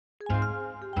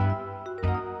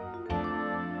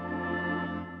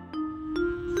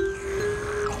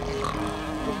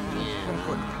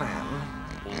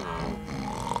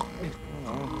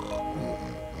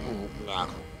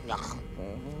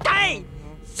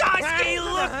Hey,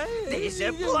 look! There's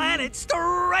a planet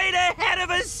straight ahead of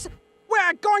us!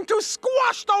 We're going to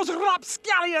squash those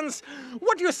rapscallions!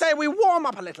 What do you say we warm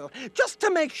up a little, just to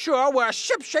make sure we're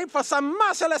shipshape for some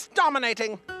merciless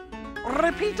dominating?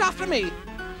 Repeat after me.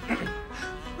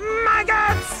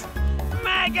 Maggots!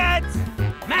 Maggots!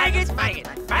 Maggots!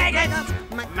 Maggots! Maggots!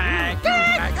 Maggots!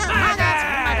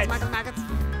 Maggots.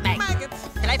 Maggots.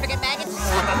 Did I forget maggots?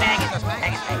 Maggots!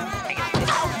 Maggots!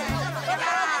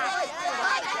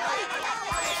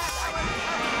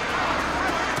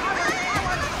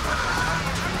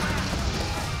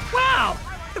 Wow!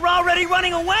 They're already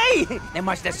running away! They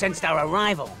must have sensed our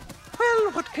arrival.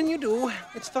 Well, what can you do?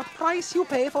 It's the price you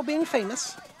pay for being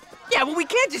famous. Yeah, well, we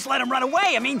can't just let them run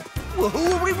away. I mean, well, who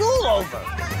will we rule over?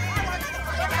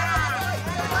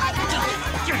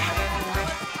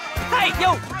 Hey,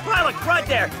 you, pile of crud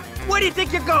there. Where do you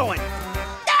think you're going?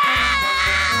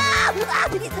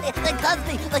 They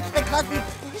caused me.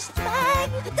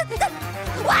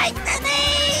 Wait for me!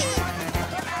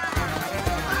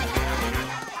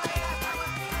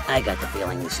 I got the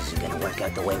feeling this isn't gonna work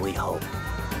out the way we'd hoped.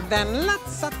 Then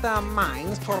let's set their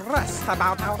minds to rest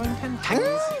about our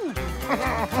intentions.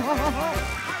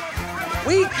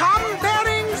 We come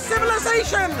bearing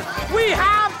civilization! We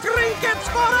have trinkets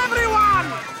for everyone!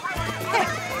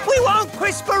 We won't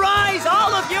crisperize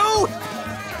all of you!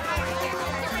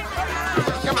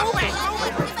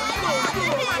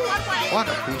 What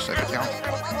a piece of junk.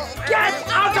 Get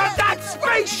out of that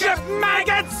spaceship,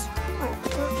 maggots!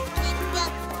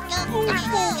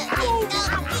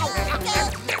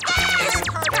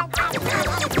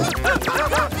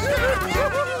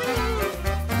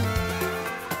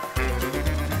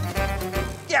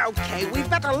 Yeah, okay, we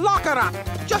better lock her up,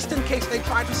 just in case they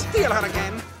try to steal her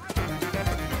again.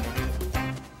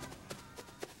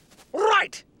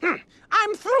 Right!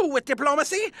 I'm through with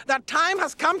diplomacy. The time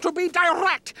has come to be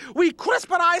direct. We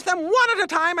crisperize them one at a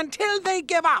time until they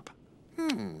give up.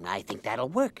 I think that'll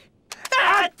work.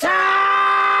 Attack!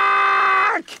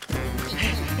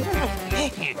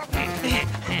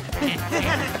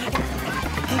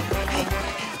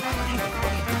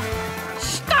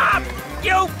 Stop!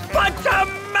 You bunch of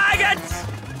maggots!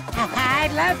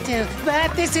 I'd love to,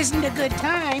 but this isn't a good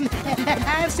time.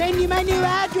 I'll send you my new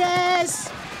address.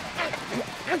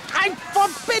 I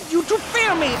forbid you to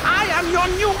fear me! I am your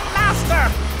new master!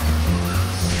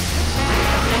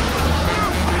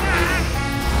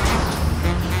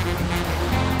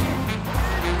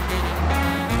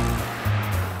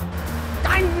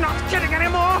 I'm not kidding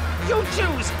anymore! You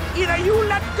choose! Either you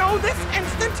let go this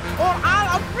instant, or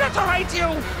I'll obliterate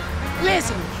you!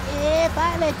 Listen, if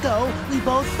I let go, we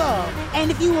both fall. And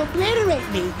if you obliterate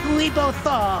me, we both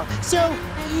fall. So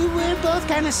we're both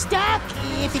kind of stuck,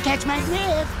 if you catch my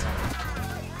drift.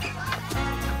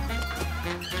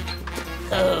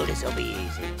 Oh, this'll be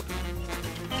easy.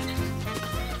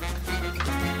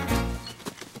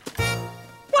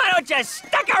 Why don't you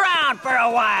stick around for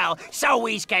a while so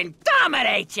we can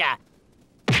dominate ya?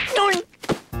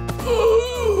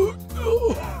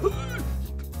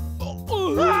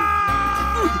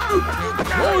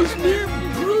 Cosmic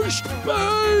Brush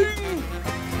Bang!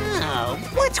 Oh,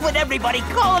 what's with everybody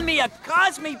calling me a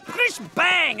Cosmic Brush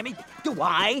Bang? I mean, do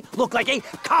I look like a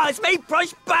Cosmic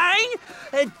Brush Bang?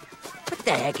 What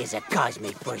the heck is a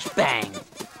Cosmic Brush Bang?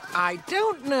 I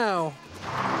don't know.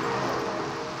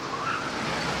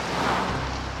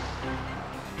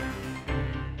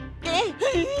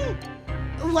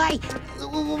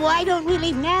 Why don't we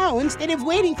leave now instead of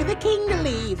waiting for the king to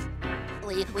leave?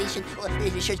 We should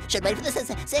wait for the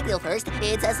signal first.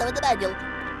 It says so in the manual.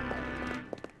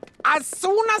 As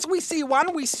soon as we see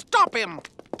one, we stop him.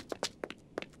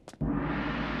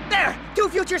 There! 2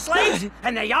 future slaves,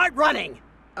 and they aren't running!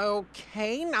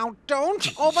 Okay, now don't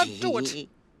overdo it.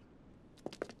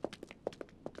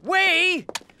 We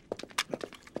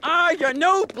are your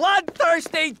new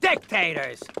bloodthirsty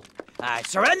dictators.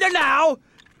 Surrender now,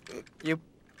 you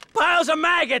piles of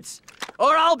maggots,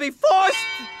 or I'll be forced...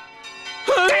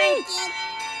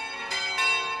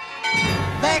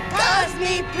 The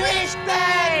Cosmic Brush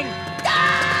Bang!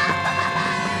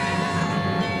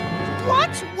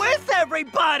 What's with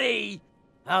everybody?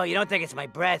 Oh, you don't think it's my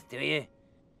breath, do you?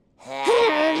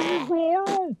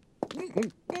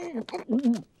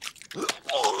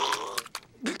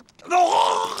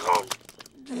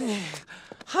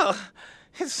 Oh,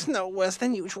 it's no worse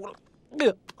than usual.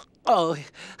 Oh,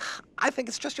 I think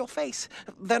it's just your face.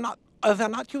 They're not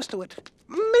used to it.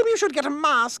 Maybe you should get a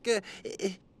mask.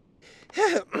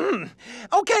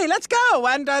 Okay, let's go,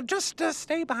 and just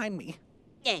stay behind me.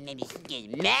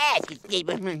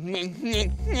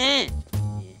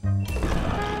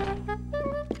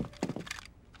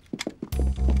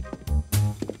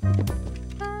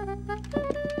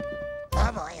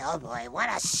 Oh boy, what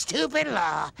a stupid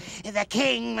law. The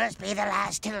king must be the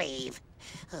last to leave.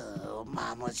 Oh,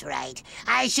 Mom was right.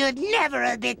 I should never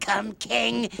have become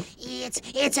king.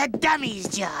 It's a dummy's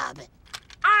job.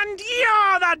 And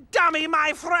you're the dummy,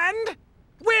 my friend.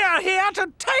 We're here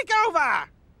to take over.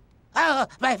 Oh,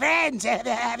 my friends,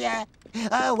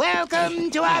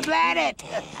 welcome to our planet.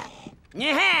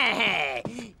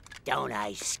 Don't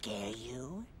I scare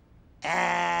you?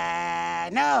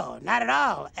 No, not at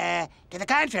all. To the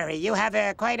contrary, you have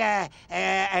quite a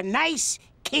nice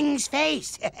king's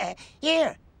face.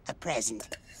 Here, a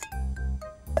present.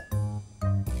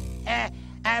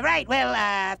 Right,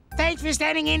 well, thanks for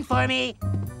standing in for me.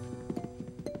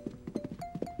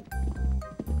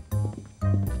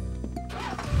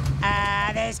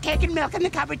 There's cake and milk in the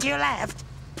cupboard to your left.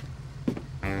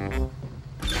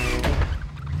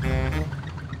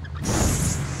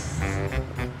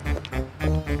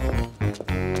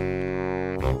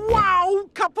 Wow,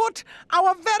 Kaput,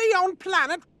 our very own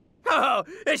planet. Oh,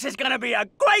 this is gonna be a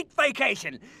great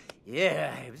vacation.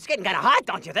 Yeah, it's getting kind of hot,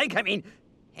 don't you think? I mean,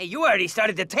 hey, you already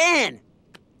started to tan.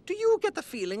 Do you get the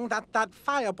feeling that that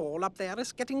fireball up there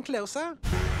is getting closer?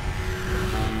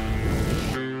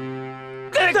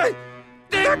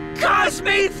 The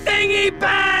Cosme Thingy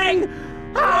Bang!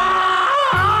 Ah!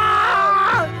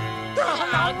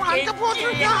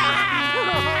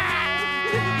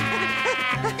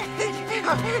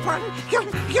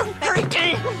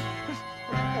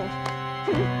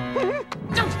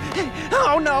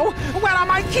 Oh no! Where are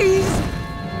my keys?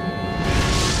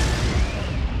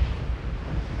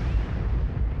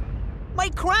 My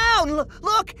crown!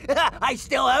 Look! I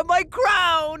still have my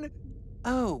crown!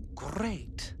 Oh,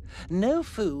 great. No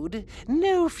food,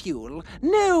 no fuel,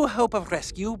 no hope of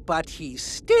rescue, but he's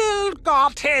still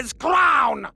got his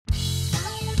crown!